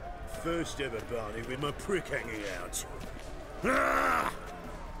 First ever Barney with my prick hanging out. Ah!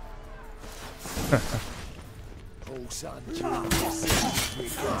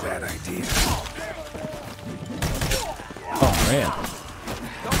 Bad idea. Oh man.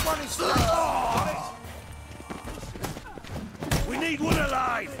 We need one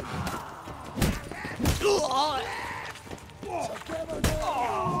alive!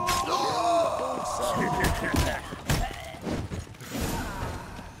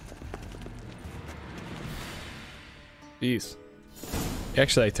 Jeez.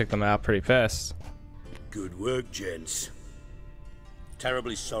 Actually, I took them out pretty fast. Good work, gents.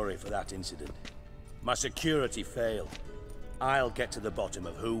 Terribly sorry for that incident. My security failed. I'll get to the bottom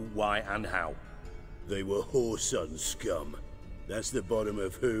of who, why, and how. They were whoreson scum. That's the bottom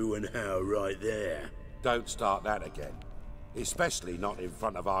of who and how right there. Don't start that again. Especially not in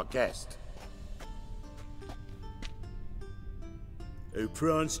front of our guest. Who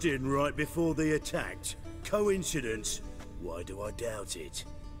pranced in right before they attacked. Coincidence? Why do I doubt it?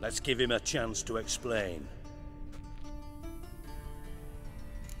 Let's give him a chance to explain.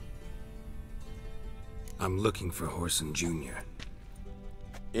 I'm looking for Whoreson Jr.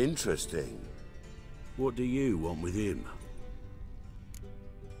 Interesting. What do you want with him?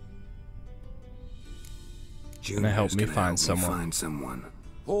 Gonna help me find someone.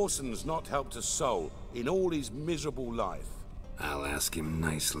 Whoreson's not helped a soul in all his miserable life. I'll ask him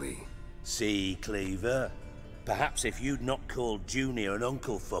nicely. See, Cleaver? Perhaps if you'd not called Junior an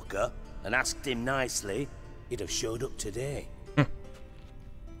uncle fucker and asked him nicely, he'd have showed up today.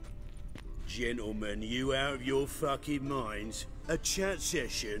 Gentlemen, you out of your fucking minds? A chat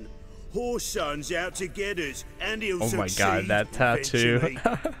session? Whoreson's out to get us, and he'll succeed. Oh my god, that tattoo.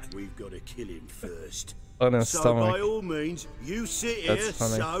 We've got to kill him first. On his So stomach. by all means, you sit That's here,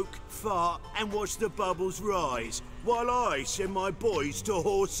 funny. soak, fart, and watch the bubbles rise, while I send my boys to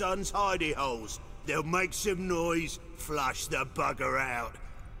Whoreson's hidey holes. They'll make some noise, flush the bugger out.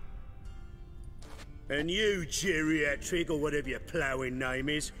 And you, geriatric, or whatever your ploughing name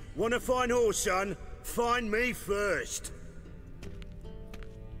is, wanna find Whoreson? Find me first.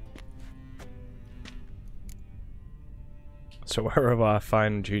 So where will I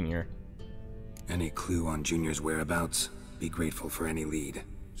find Junior? Any clue on Junior's whereabouts? Be grateful for any lead.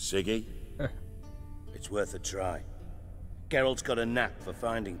 Siggy? It's worth a try. Geralt's got a knack for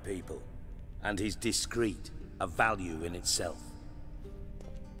finding people. And he's discreet, a value in itself.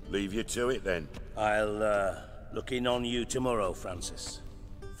 Leave you to it then. I'll, look in on you tomorrow, Francis.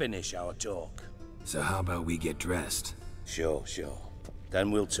 Finish our talk. So how about we get dressed? Sure. Then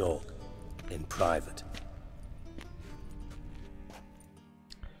we'll talk. In private.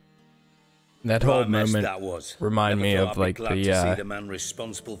 That whole Right mess moment that was. remind Never me thought of I'd be like glad to see the the man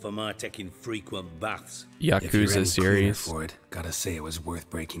responsible for my taking frequent baths. If you're Yakuza any cleaner series. for it, gotta say it was worth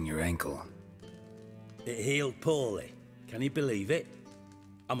breaking your ankle. It healed poorly. Can you believe it?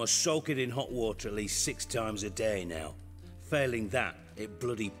 I must soak it in hot water at least 6 times a day now. Failing that, it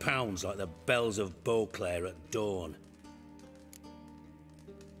bloody pounds like the bells of Beauclair at dawn.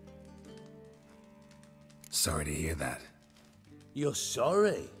 Sorry to hear that. You're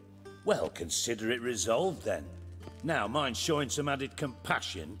sorry? Well, consider it resolved then. Now, mind showing some added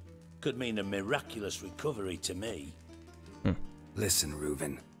compassion could mean a miraculous recovery to me. Listen,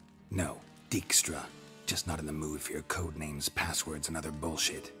 Reuven. No, Dijkstra. Just not in the mood for your code names, passwords, and other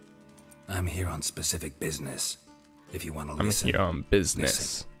bullshit. I'm here on specific business. If you want to listen, I'm here on business.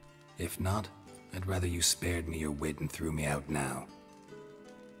 listen. If not, I'd rather you spared me your wit and threw me out now.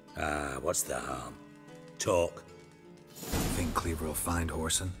 What's the harm? Talk. Think Cleaver will find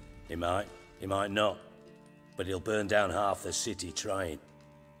Whoreson? He might not. But he'll burn down half the city trying.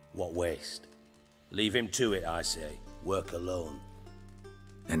 What waste? Leave him to it, I say. Work alone.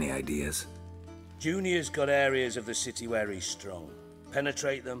 Any ideas? Junior's got areas of the city where he's strong.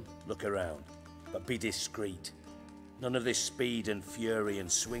 Penetrate them, look around. But be discreet. None of this speed and fury and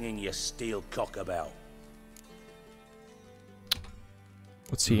swinging your steel cock about.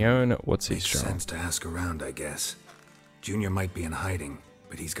 What's he own? What's he Makes strong? sense to ask around, I guess. Junior might be in hiding,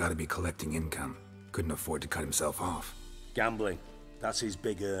 but he's got to be collecting income. Couldn't afford to cut himself off. Gambling. That's his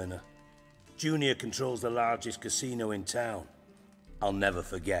big earner. Junior controls the largest casino in town. I'll never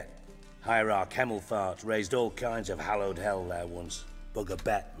forget. Hierarch Hemmelfart raised all kinds of hallowed hell there once. Bugger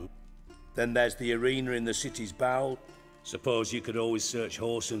bet. Then there's the arena in the city's bowel. Suppose you could always search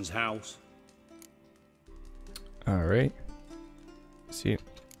Horson's house. Alright. See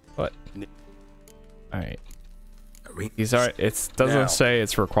what? Alright. These are it doesn't Now. say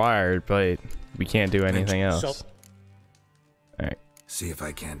it's required, but we can't do anything else. Alright. See if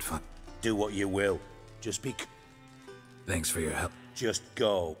I can't find. Do what you will. Just be. Thanks for your help. Just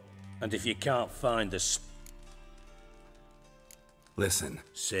go. And if you can't find the. Listen.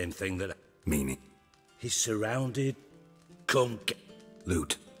 Same thing that. Meaning. He's surrounded. Come.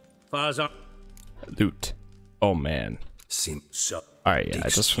 Loot. Far as I. Loot. Oh man. Seem so. Alright, yeah, I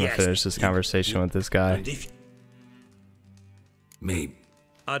just want to Yes. finish this conversation with this guy. And if. Maybe.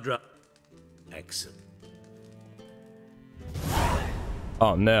 I'd rather. Excellent.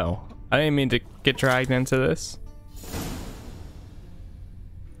 Oh no. I didn't mean to get dragged into this.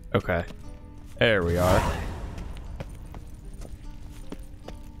 Okay. There we are.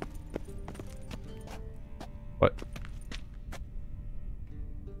 What?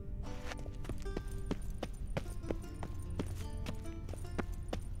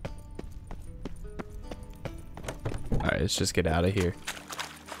 Alright, let's just get out of here.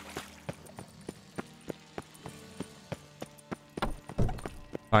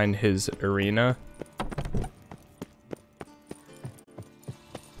 Find his arena.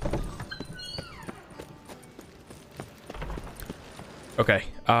 Okay,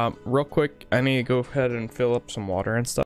 real quick, I need to go ahead and fill up some water and stuff.